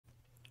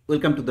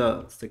Welcome to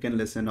the second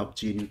lesson of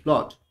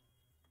GNUPLOT.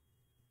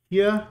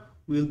 Here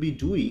we'll be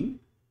doing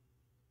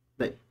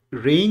the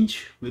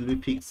range. We'll be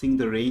fixing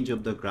the range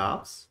of the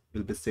graphs.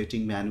 We'll be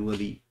setting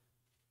manually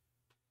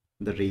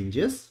the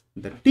ranges,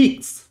 the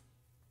tics,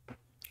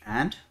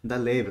 and the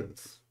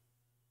labels.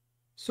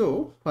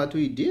 So what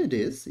we did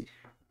is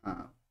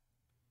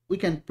we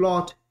can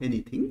plot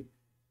anything.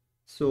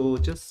 So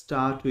just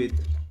start with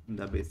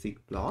the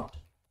basic plot.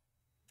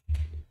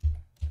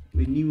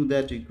 We knew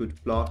that we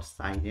could plot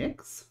sin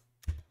x.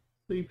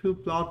 So if you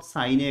plot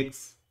sin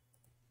x,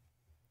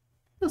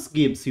 this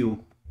gives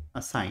you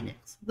a sin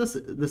x. This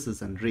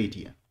is in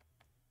radian.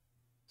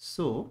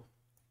 So,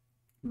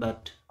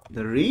 but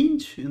the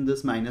range in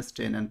this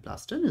 -10 and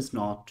 +10 is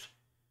not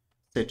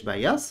set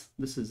by us.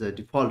 This is a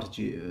default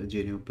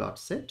GNUPLOT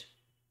set,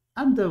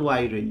 and the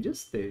y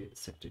ranges, they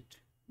set it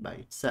by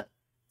itself.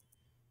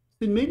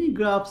 In many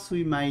graphs,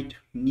 we might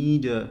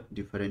need a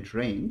different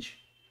range.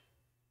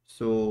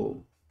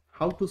 So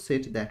how to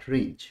set that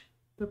range?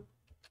 The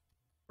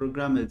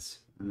program is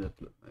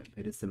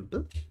very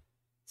simple.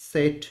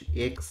 Set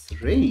x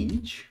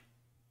range.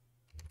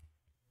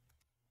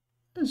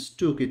 Let's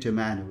took it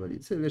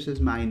manually. So this is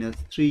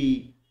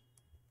 -3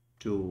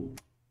 to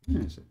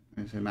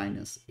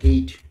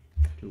 -8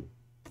 to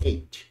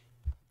 8.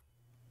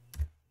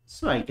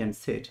 So I can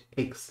set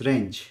x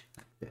range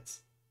like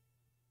this.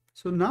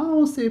 So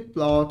now say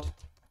plot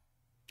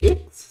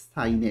x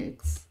sin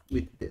x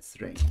with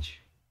this range.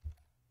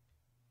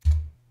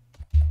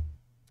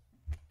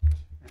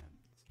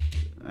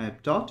 I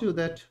have taught you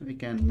that we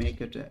can make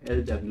it a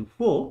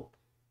LW4.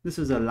 This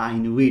is a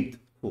line width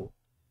 4.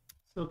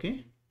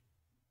 Okay.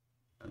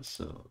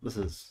 So this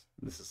is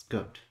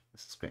good.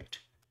 This is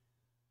great.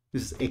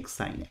 This is x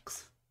sin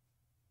x.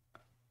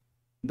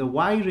 The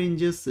y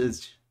ranges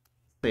is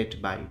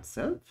set by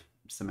itself.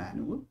 It's a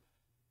manual.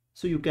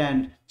 So you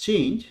can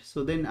change.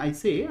 So then I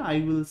say I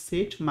will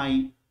set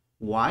my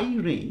y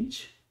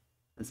range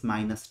as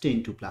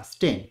 -10 to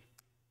 +10.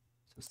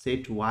 So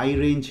set y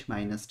range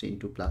 -10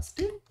 to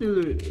 +10.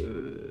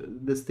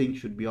 This thing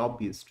should be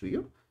obvious to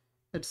you.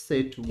 Let's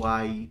set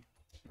y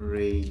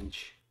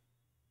range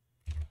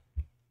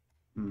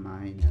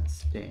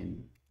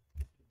 -10,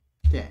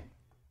 10.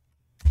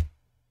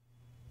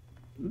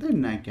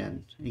 Then I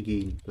can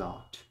again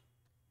plot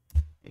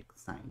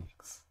x sin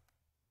x.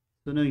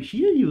 So now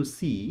here you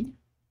see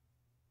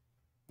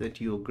that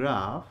your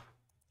graph,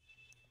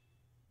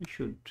 you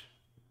should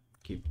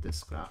keep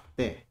this graph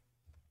there.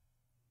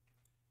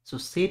 So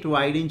set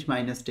y range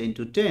 -10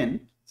 to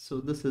 10.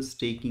 So this is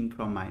taking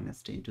from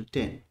 -10 to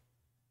 10.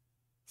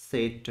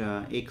 Set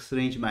x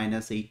range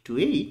 -8 to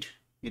 8.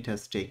 It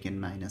has taken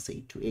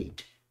 -8 to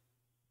 8.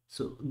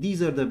 So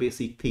these are the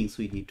basic things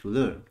we need to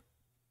learn.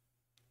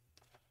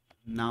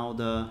 Now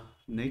the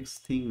next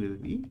thing will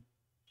be,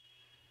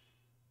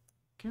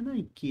 can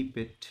I keep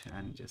it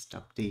and just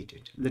update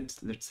it?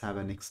 Let's have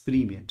an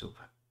experiment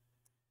over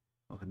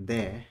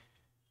there.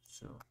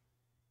 So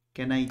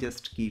can I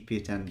just keep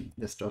it and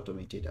just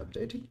automate it,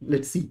 update it?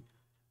 Let's see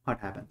what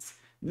happens.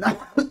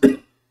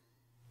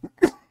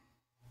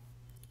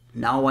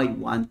 Now I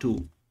want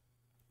to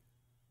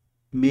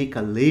make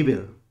a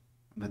label,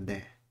 but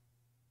there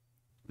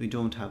we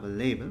don't have a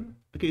label.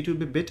 Okay, it will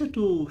be better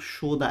to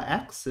show the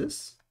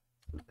axis.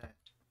 So that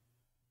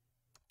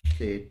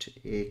set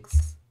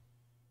x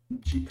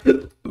g.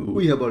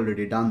 We have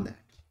already done that.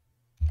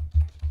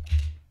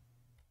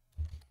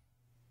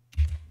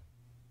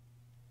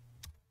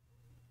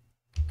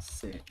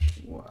 Set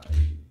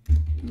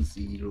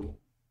y0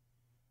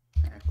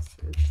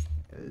 axis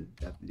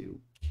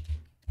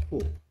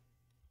LW4.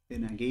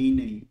 Then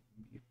again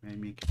I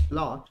make a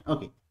plot.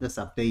 Okay, that's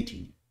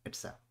updating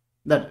itself.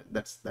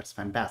 That's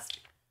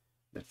fantastic.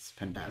 That's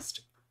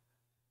fantastic.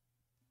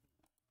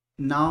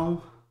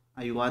 Now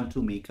I want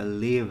to make a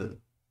label.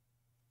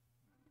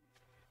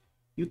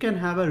 You can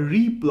have a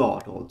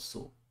replot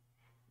also.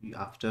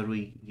 After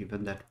we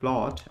given that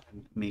plot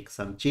and make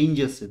some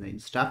changes in the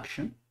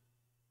instruction,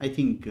 I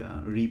think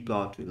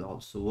replot will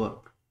also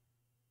work.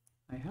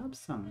 I have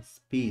some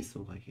space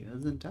over here,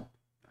 isn't it?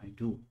 I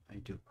do.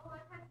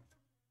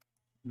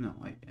 No,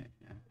 I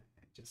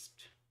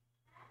just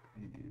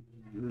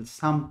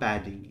some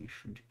padding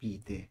should be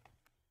there.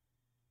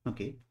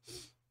 Okay,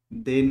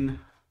 then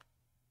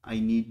I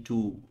need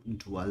to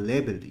do a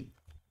labeling.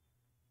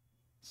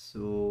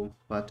 So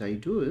what I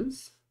do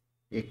is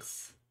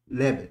x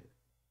label.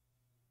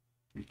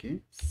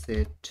 Okay,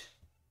 set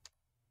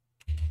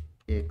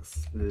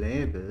x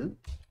label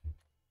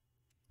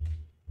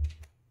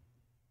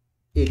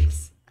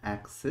x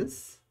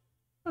axis.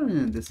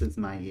 This is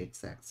my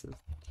x axis.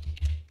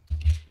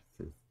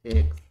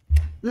 X.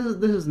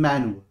 This is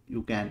manual.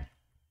 You can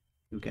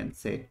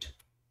set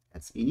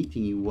as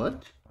anything you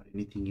want, or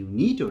anything you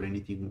need, or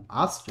anything you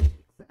ask to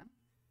exam.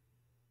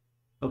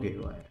 Okay,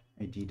 well,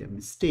 I did a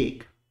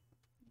mistake.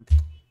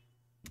 That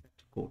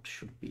code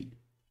should be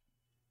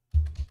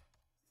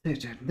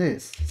set at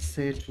this.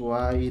 Set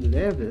y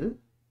level.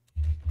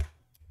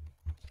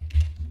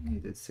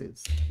 This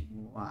is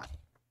y.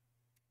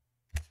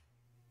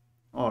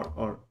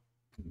 or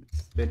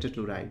it's better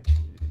to write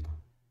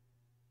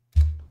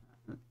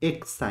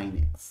x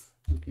sin x.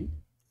 Okay,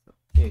 so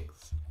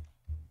x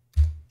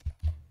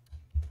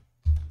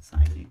sin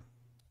x.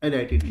 I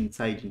write it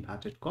inside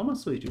inverted comma,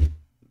 so it will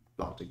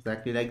plot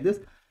exactly like this.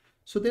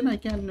 So then I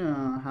can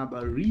have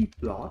a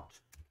replot.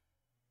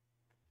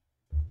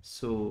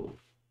 So,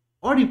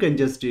 or you can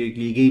just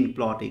directly again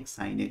plot x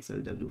sin x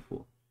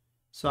LW4.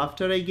 So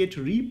after I get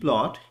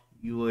replot,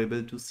 you are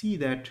able to see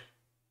that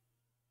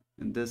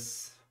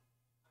this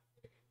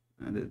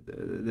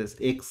this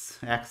x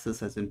axis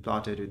has been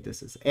plotted with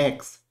this is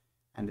x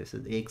and this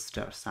is x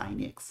star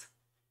sin x.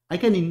 I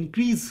can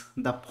increase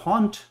the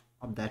font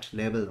of that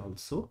level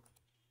also.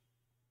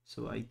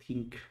 So I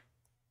think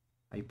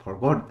I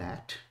forgot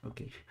that.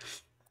 Okay,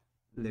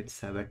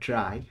 let's have a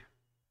try.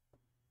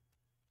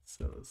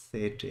 So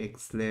set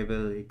x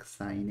level x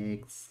sin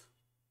x.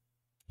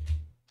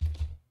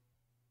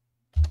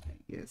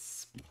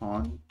 Yes,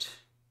 font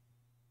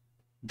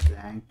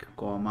blank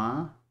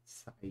comma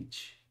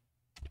size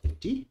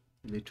 20.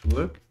 Will it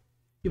work?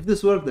 If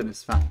this works, then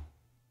it's fine.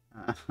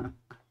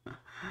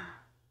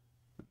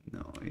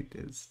 No, it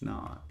is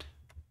not.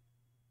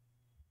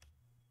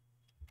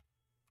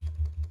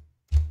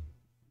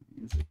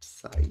 Is it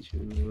size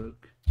will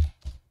work?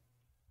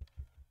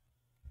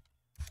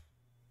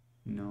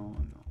 No.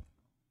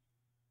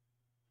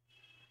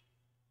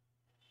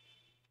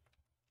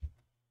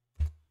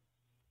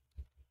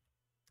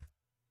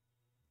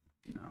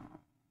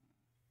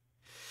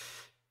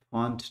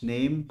 Font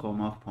name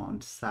comma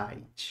font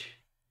size.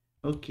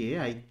 Okay,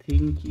 I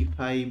think if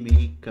I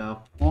make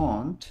a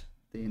font,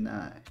 then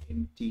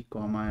empty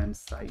comma and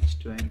size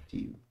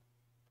 20.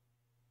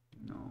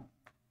 No.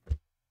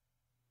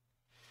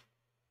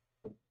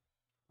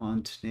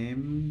 Font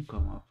name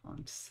comma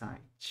font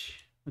size.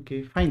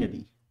 Okay,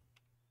 finally.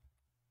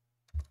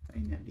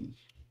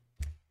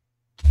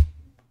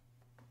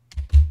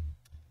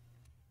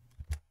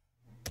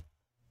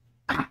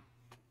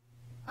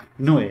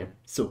 No error.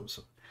 So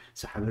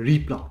have a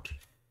replot.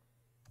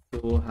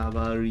 So have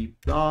a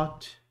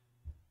replot.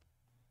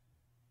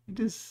 It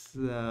is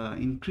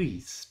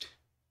increased.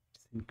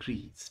 It's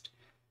increased.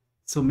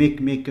 So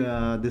make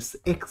this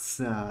x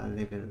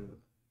level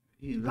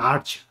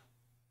larger.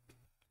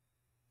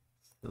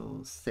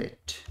 So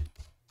set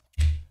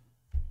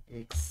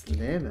x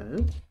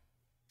level.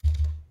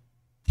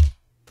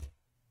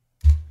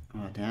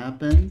 What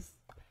happens?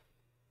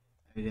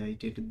 I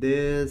write it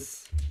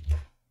this.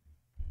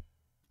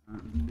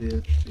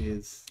 This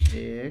is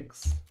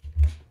x.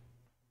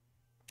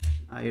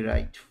 I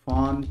write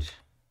font.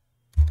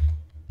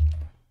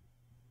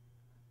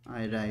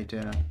 I write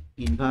a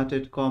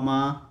inverted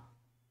comma.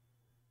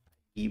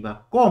 Give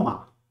a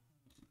comma.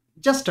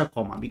 Just a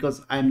comma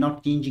because I'm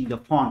not changing the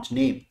font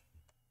name.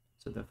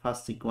 So the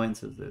first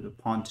sequence is the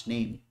font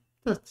name.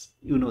 That's,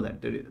 you know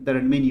that there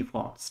are many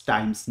fonts,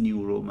 Times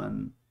New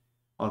Roman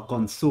or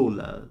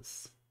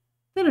Consolas.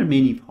 There are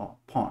many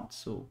fonts,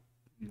 so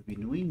you'll be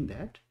knowing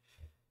that.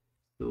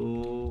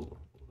 So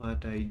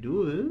what I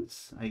do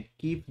is I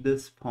keep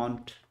this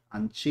font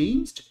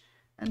unchanged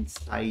and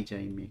size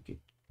I make it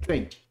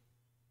 20.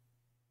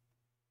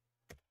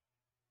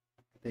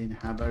 Then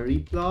have a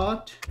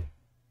replot.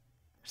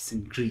 It's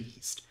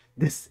increased.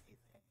 This.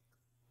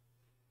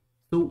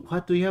 So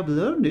what we have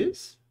learned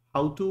is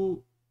how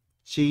to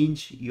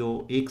change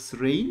your x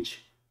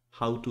range,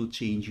 how to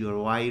change your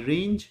y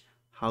range,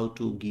 how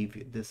to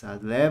give this a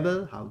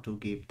level, how to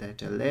give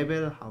that a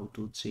level, how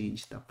to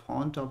change the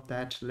font of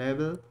that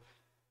level.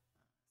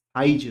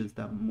 Size is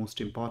the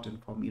most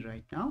important for me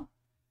right now.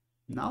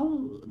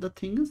 Now the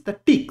thing is the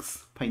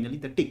tics, finally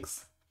the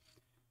tics.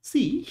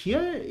 See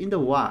here in the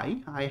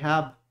y, I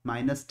have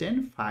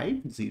 -10,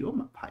 5,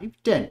 0,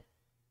 5, 10.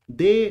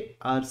 They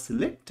are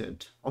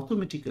selected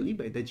automatically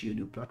by the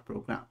GNUPLOT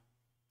program.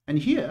 And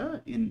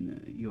here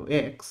in your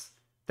x,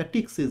 the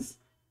tics is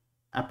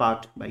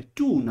apart by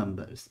two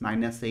numbers,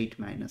 -8,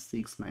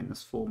 -6,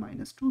 -4,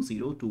 -2,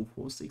 0, 2,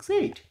 4, 6,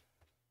 8.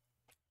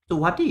 So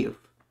what if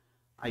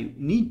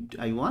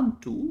I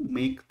want to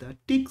make the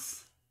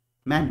tics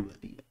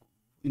manually?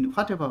 In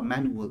whatever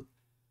manual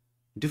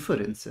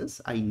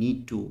differences I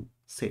need to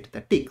set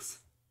the tics.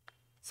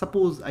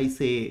 Suppose I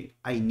say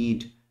I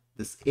need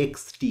this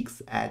x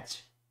tics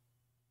as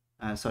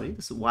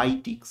this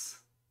y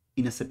tics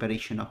in a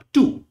separation of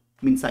 2,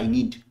 means I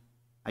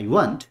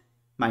want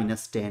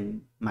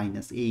 -10,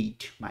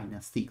 -8,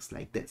 -6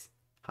 like this.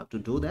 How to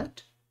do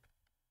that?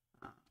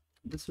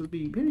 This will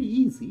be very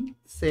easy.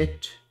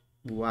 Set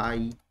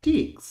y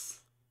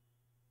tics,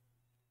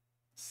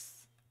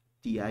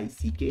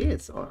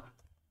 TICKS, or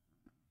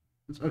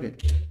okay,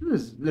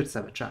 let's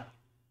have a try.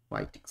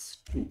 Y tics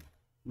 2.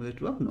 Will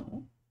it work?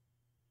 No.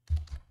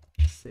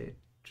 Set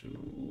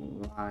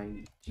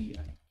y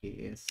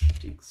tics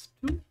tics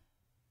 2.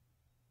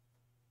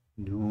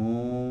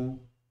 No.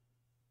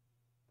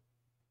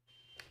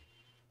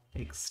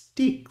 X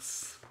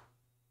tics.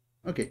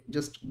 Okay,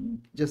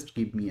 just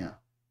give me a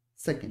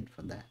second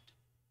for that.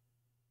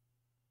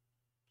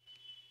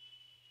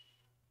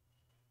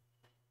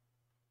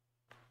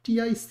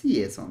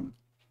 tics only.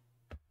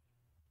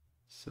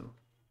 So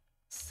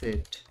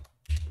set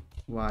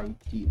y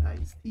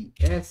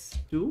tics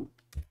to,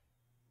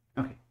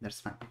 okay,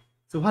 that's fine.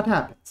 So what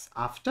happens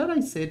after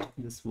I set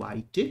this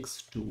y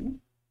tics to,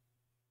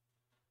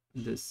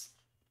 this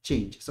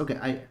changes. Okay,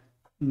 I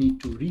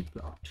need to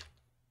replot.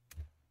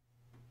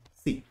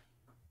 See,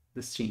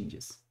 this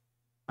changes.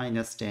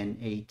 -10,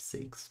 8,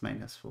 6,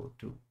 -4,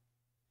 2.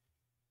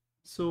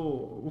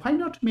 So why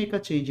not make a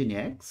change in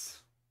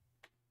x?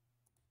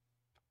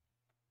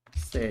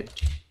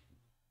 Set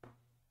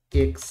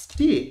x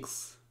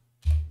tics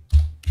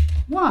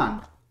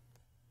 1.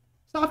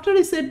 So after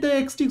I set the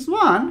x tics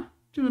 1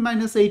 to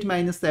 -8,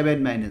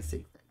 -7,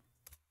 -6,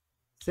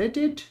 set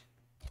it,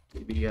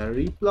 maybe a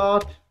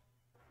replot.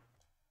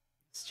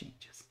 This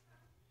changes.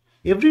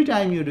 Every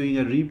time you're doing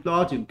a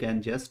replot, you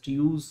can just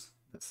use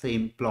the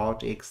same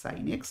plot x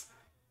sin x.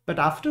 But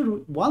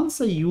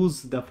once I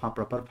use the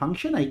proper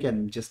function, I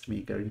can just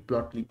make a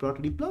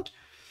replot.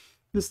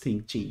 This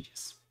thing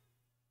changes.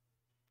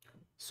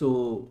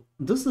 So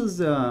this is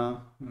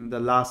the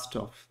last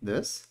of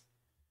this.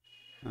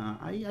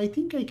 I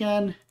think I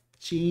can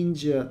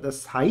change the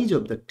size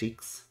of the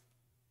tics.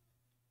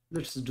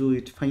 Let's do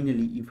it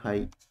finally. If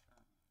I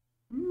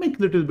make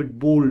a little bit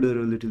bolder,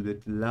 a little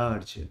bit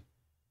larger.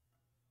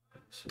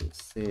 So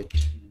set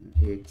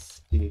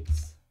x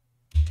tics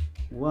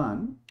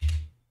 1.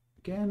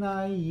 Can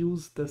I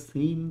use the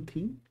same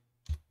thing?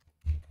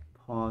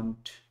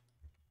 Font,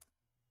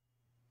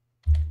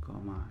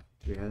 comma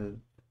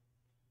 12.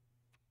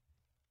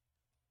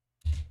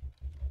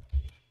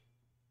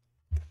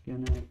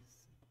 Can I?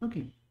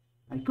 Okay,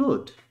 I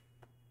could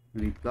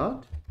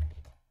replot.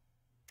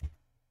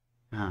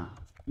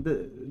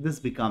 This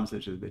becomes a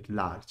little bit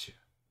larger.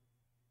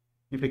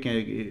 If I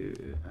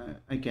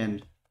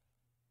can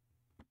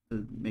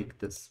make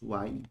this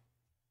y.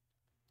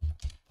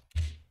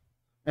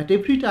 At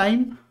every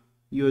time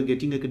you are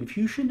getting a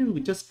confusion, you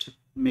just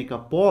make a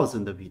pause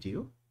in the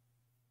video,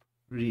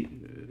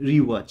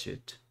 rewatch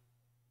it,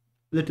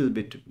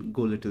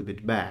 go a little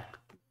bit back.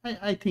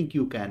 I think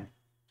you can,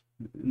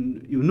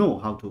 you know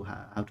how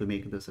to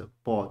make this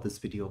this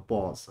video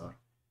pause, or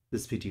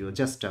this video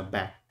just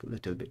back a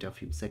little bit, a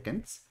few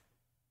seconds.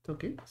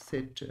 Okay,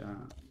 set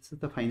this is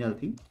the final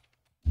thing.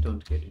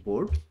 Don't get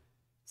bored.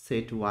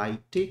 Set y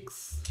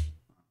tics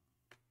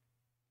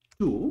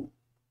to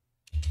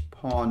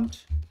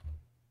font,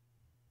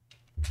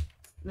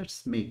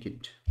 let's make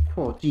it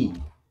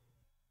 14.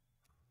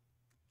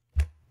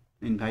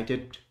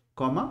 Invited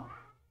comma,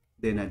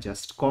 then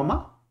adjust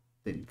comma,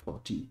 then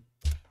 14.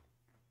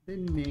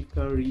 Then make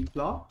a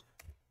replot.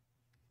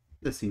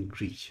 This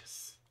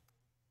increases.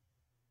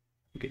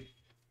 Okay.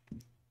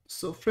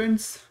 So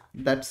friends,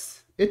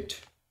 that's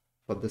it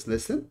for this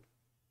lesson.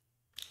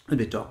 I'll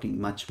be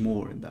talking much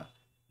more in the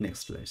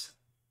next lesson.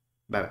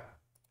 Bye bye.